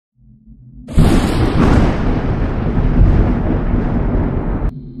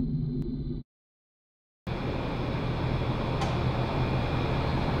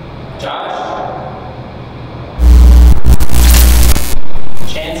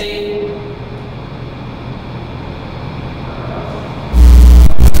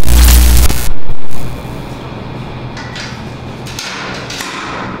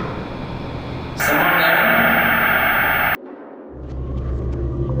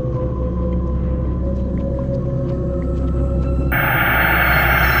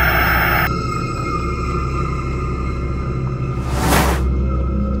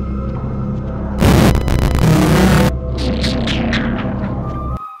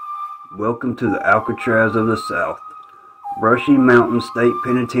Welcome to the Alcatraz of the South. Brushy Mountain State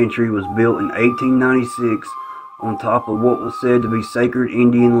Penitentiary was built in 1896 on top of what was said to be sacred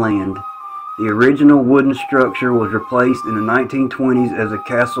Indian land. The original wooden structure was replaced in the 1920s as a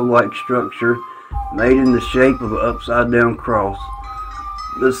castle-like structure made in the shape of an upside-down cross.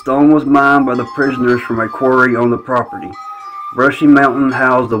 The stone was mined by the prisoners from a quarry on the property. Brushy Mountain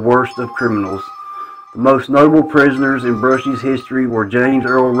housed the worst of criminals. The most notable prisoners in Brushy's history were James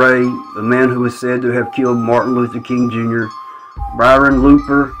Earl Ray, the man who is said to have killed Martin Luther King Jr., Byron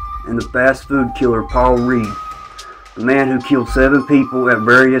Looper, and the fast food killer Paul Reid, the man who killed 7 people at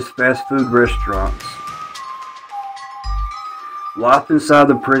various fast food restaurants. Life inside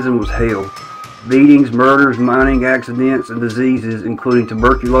the prison was hell. Beatings, murders, mining accidents, and diseases including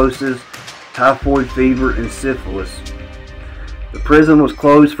tuberculosis, typhoid fever, and syphilis. The prison was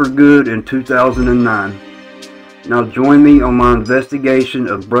closed for good in 2009. Now join me on my investigation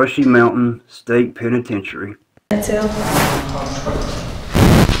of Brushy Mountain State Penitentiary. That's it. Yeah,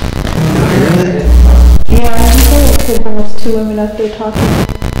 I think it's because there was 2 women up there talking.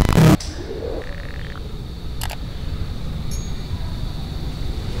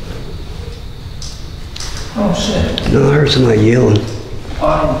 Oh shit. No, I heard somebody yelling. Oh,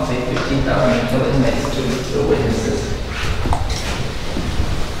 I didn't say 15,000 for the inmates to the witnesses.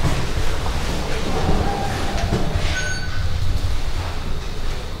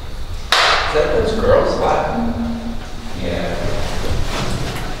 Is that those girls laughing? Yeah.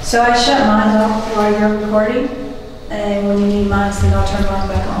 So I shut mine off while you're recording, and when you need mine, then I'll turn mine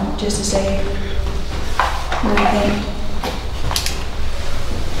back on just to say what I think.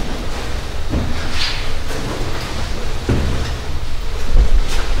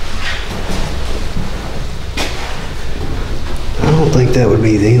 I don't think that would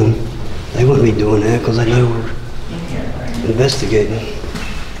be them. They wouldn't be doing that because they know we're investigating.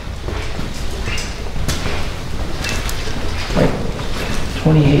 Like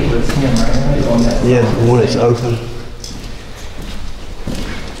 28 was him, right? On that Yeah, the one that's open.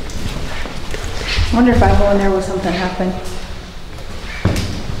 I wonder if I go in there will something happen.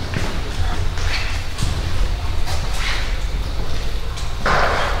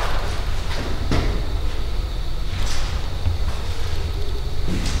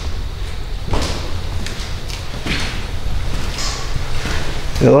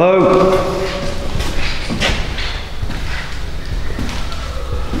 Hello?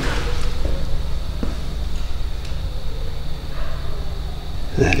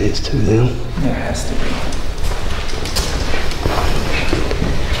 That is to them. There has to be.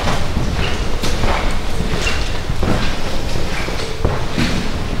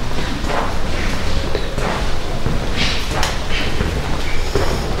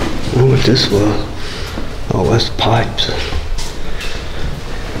 I wonder what this was. Oh, that's pipes.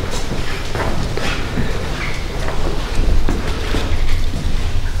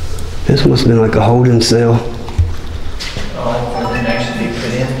 This must have been like a holding cell. Oh, it didn't actually be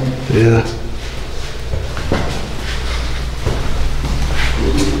put in. Yeah.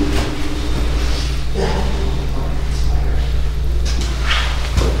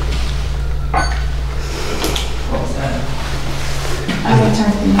 What was that? I will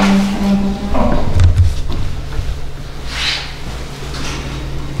turn the mic on. Oh.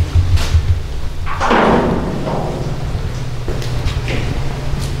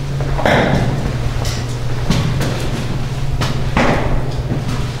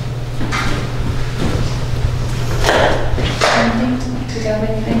 Do you have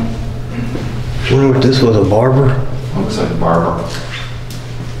anything? I wonder what this was, a barber? Looks like a barber.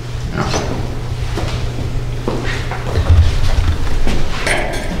 Yeah.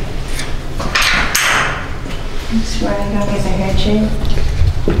 That's where I gotta get their hair shaved.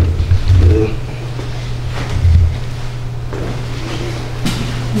 Yeah.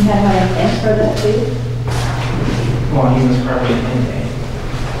 You had an event for that too? Well, he was probably an inmate.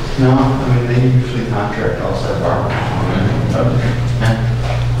 No, I mean, they usually contract outside barbers. Okay. Yeah.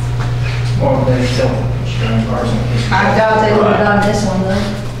 Well, they still showing bars in case. I doubt they would have done this one though.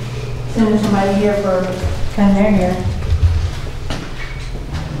 Sending somebody here for cutting their hair.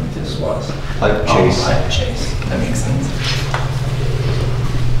 What this was. Like Oh, Chase. life chase. That makes sense.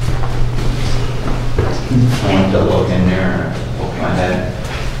 I went to look in there and poke my head.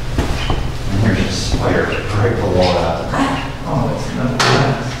 And there's just spiders right below that. Oh, it's not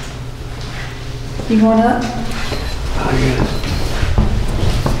glass. You going up? I guess.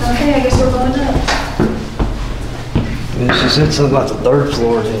 Okay, I guess we're going up. Yeah, she said something about the 3rd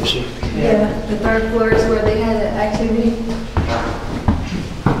floor, didn't she? Yeah, the 3rd floor is where they had an activity.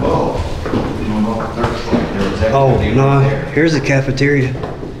 Whoa. You don't go up the 3rd floor. There was Oh, activity no, right there. here's the cafeteria.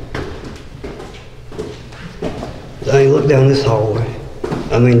 Dang, look down this hallway.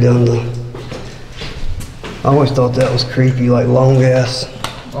 I mean, down the... I always thought that was creepy, like long ass.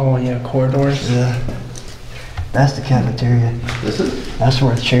 Oh yeah, corridors. Yeah. That's the cafeteria. This is? That's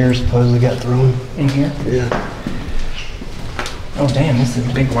where the chairs supposedly got thrown. In here? Yeah. Oh damn, this is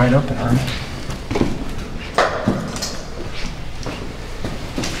a big wide open room.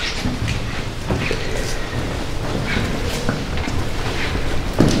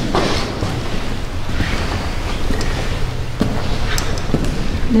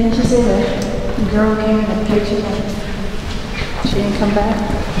 Didn't you say the girl came in the picture and she didn't come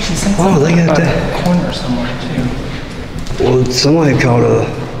back? She said Oh, they got about that. a corner somewhere too. Well, somebody caught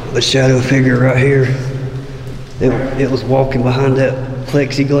a shadow figure right here. It was walking behind that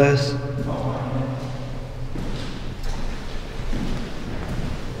plexiglass.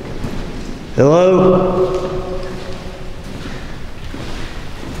 Hello?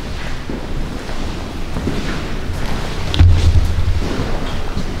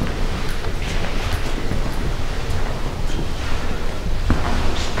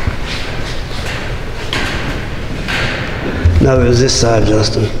 No, it was this side,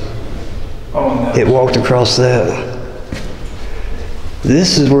 Justin. Oh no. It walked across that.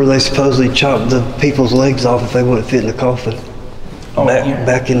 This is where they supposedly chopped the people's legs off if they wouldn't fit in the coffin. Oh, here.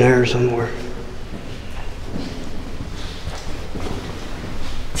 Back in there somewhere.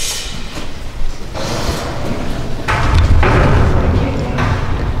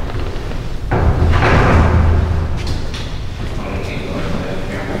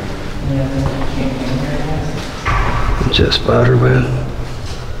 It's a spider web.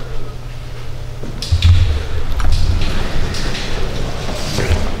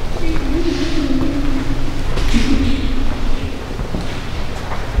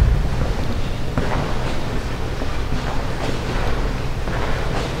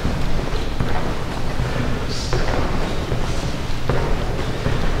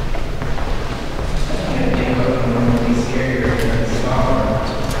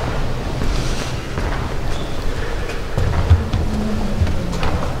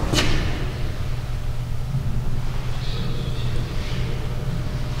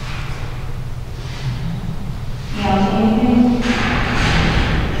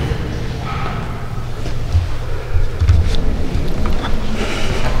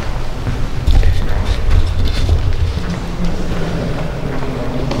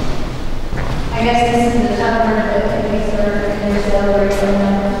 I guess this is the cover that makes her and there's the elevator and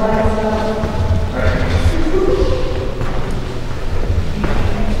then the flight stuff.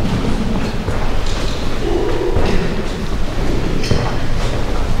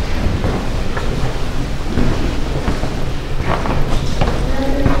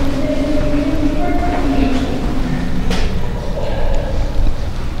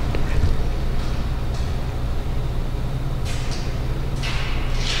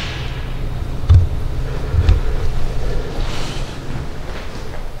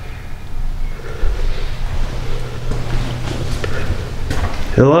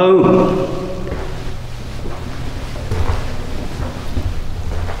 Hello?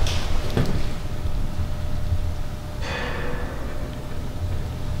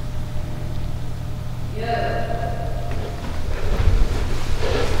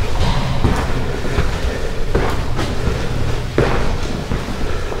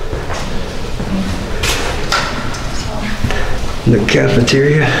 The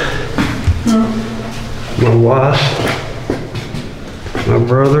cafeteria. My wife. My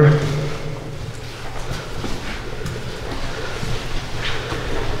brother.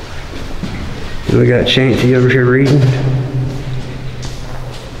 We got Chancey over here reading.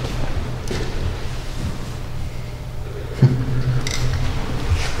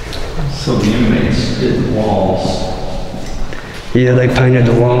 So the inmates did the walls. Yeah, they painted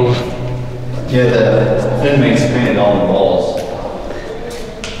the walls. Yeah, the inmates painted all the walls.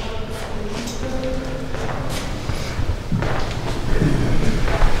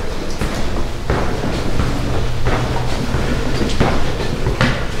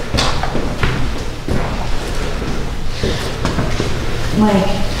 Like,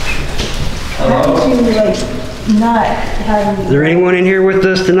 how did you like not have? Is there anyone in here with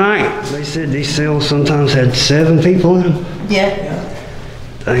us tonight? They said these cells sometimes had 7 people in them. Yeah.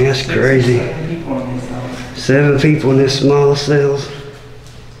 Dang, that's crazy. People in these cells. 7 people in this small cells.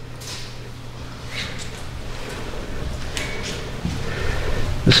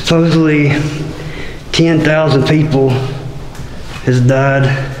 Supposedly 10,000 people has died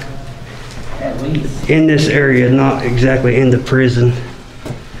At least. in this area, not exactly in the prison,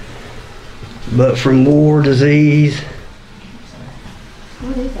 but from war, disease.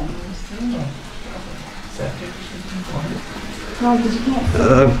 What is that?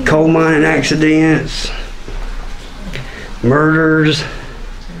 Coal mining accidents, murders.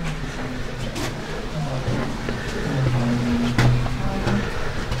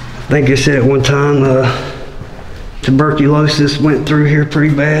 I think it said at one time tuberculosis went through here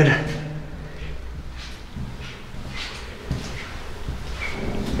pretty bad.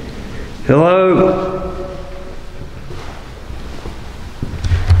 Hello?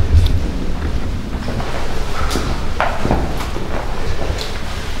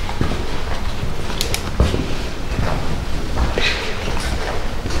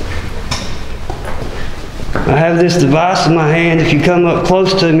 I have this device in my hand. If you come up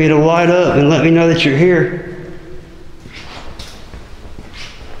close to me, it'll light up and let me know that you're here.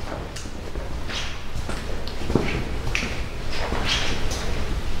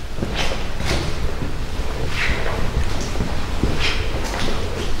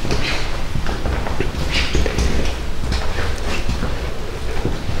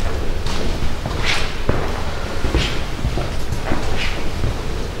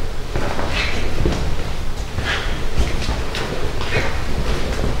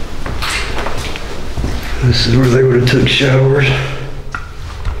 This is where they would have took showers.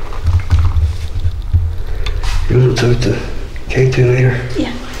 You want to take the K2 meter?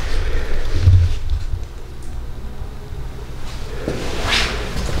 Yeah.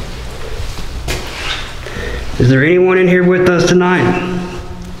 Is there anyone in here with us tonight?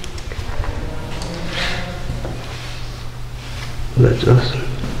 That's us.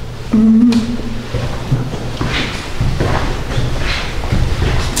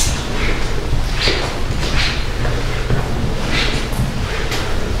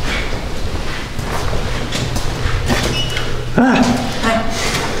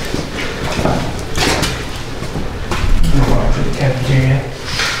 Walk to the cafeteria.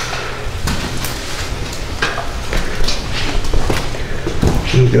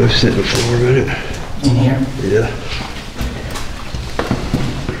 Let me go sit for a minute. In here? Yeah.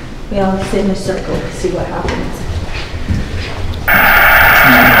 We all sit in a circle to see what happens.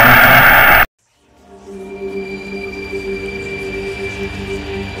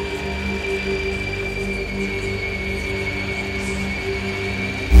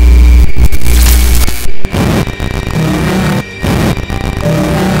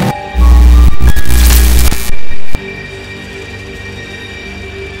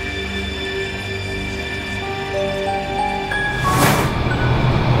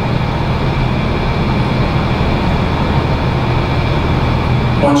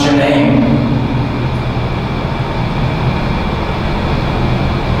 What's your name?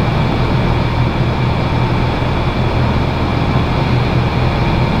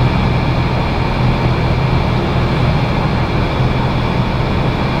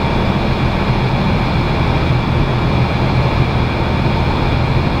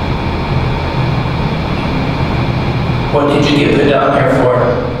 What did you get put down here for?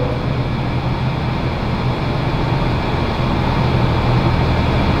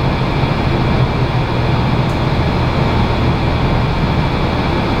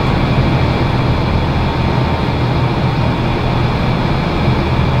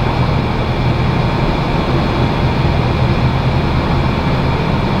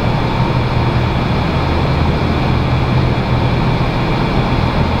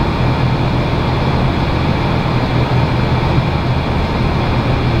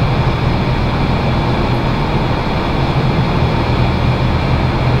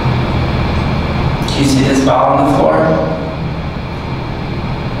 Do you see this ball on the floor?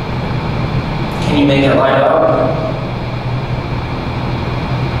 Can you make it light up?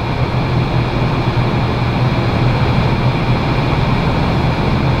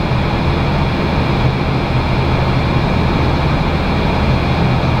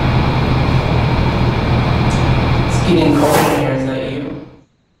 It's getting cold in here, is that you?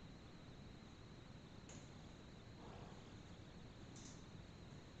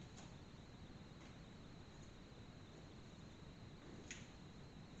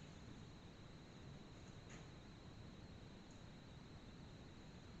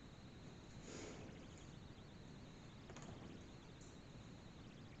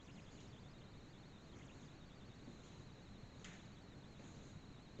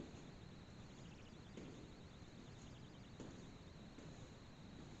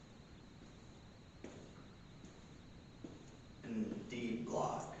 D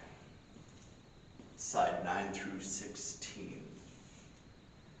block, side 9 through 16.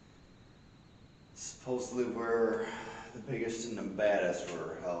 Supposedly where the biggest and the baddest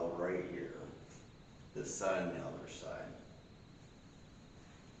were held right here. This side and the other side.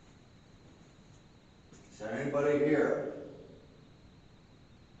 there anybody here?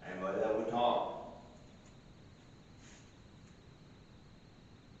 Anybody that would talk?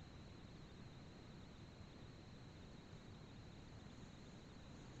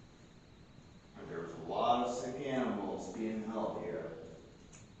 There's a lot of sick animals being held here.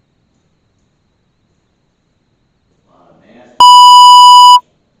 A lot of nasty.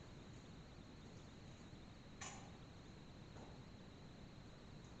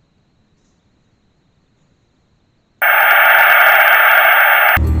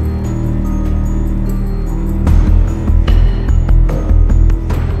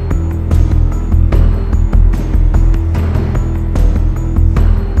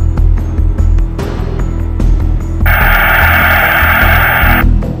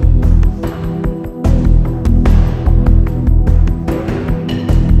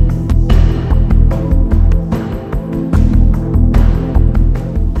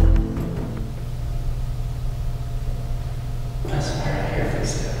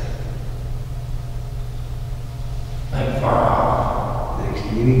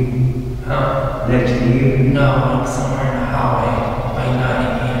 Next to you? No, like somewhere in the hallway, like not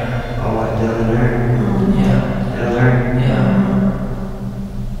in here. Oh, like down there? Yeah. Down there? Yeah.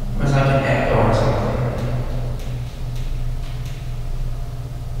 It was like an echo or something.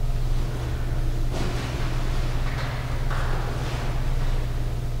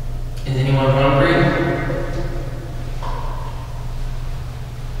 Is anyone hungry?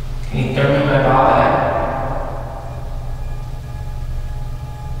 Can you throw me my ball back?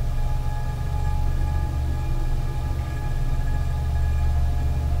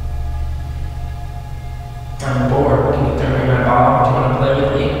 I'm bored. Can you throw me my ball? Do you want to play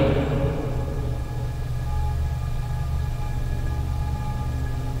with me?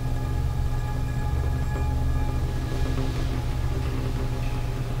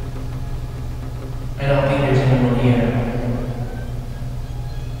 I don't think there's anyone here.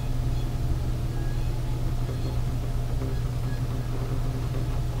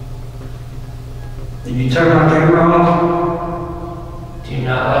 Did you turn my camera off? Do you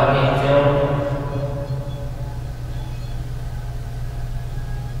not like being filmed?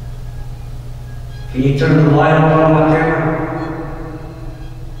 Can you turn the light on my camera?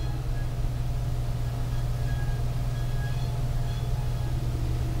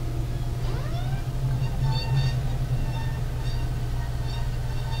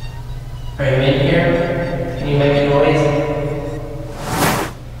 Are you in here? Can you make a noise?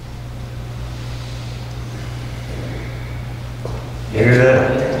 You hear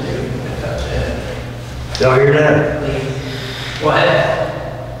that? Y'all hear that? What?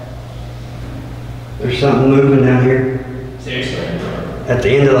 There's something moving down here Seriously? at the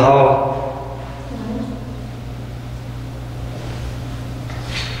end of the hall.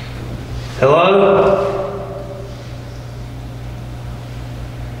 Hello?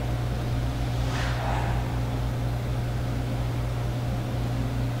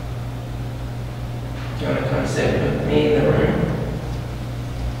 Do you want to come sit with me in the room?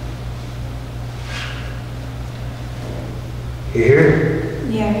 You hear?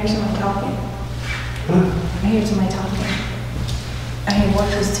 Yeah, I hear someone talking. Huh? I hear somebody talking. I hear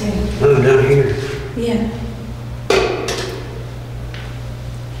voices too. Oh, down here. Yeah.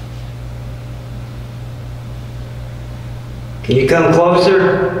 Can you come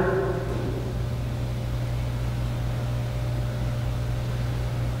closer?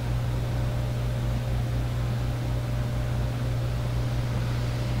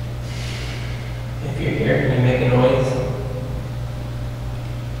 If you're here, can you make a noise?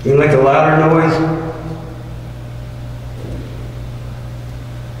 You make a louder noise?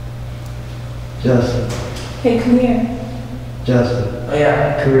 Justin. Hey, come here. Justin. Oh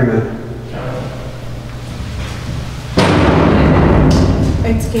yeah. Come here, man.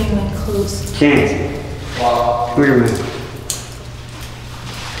 It's getting like close. Chance. Well, Come here, man.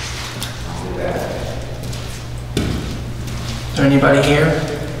 is there anybody here?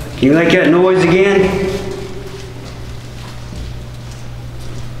 Can you make that noise again?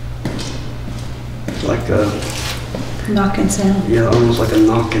 It's like a, Knocking sound. yeah, almost like a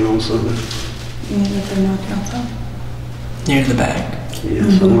knocking on something. Yeah, like they're knocking on something. Near the back. Yeah,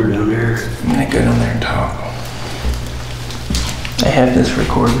 somewhere down there. I'm gonna go down there and talk. I have this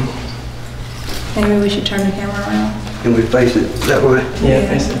recorded. Maybe we should turn the camera around. Can we face it that way? Yeah,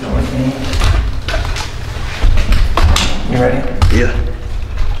 face it towards me. You ready?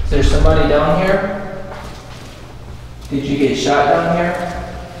 Yeah. Is there somebody down here? Did you get shot down here?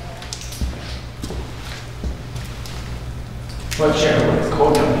 What's your, it's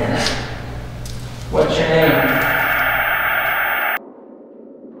cold down here. What's your name?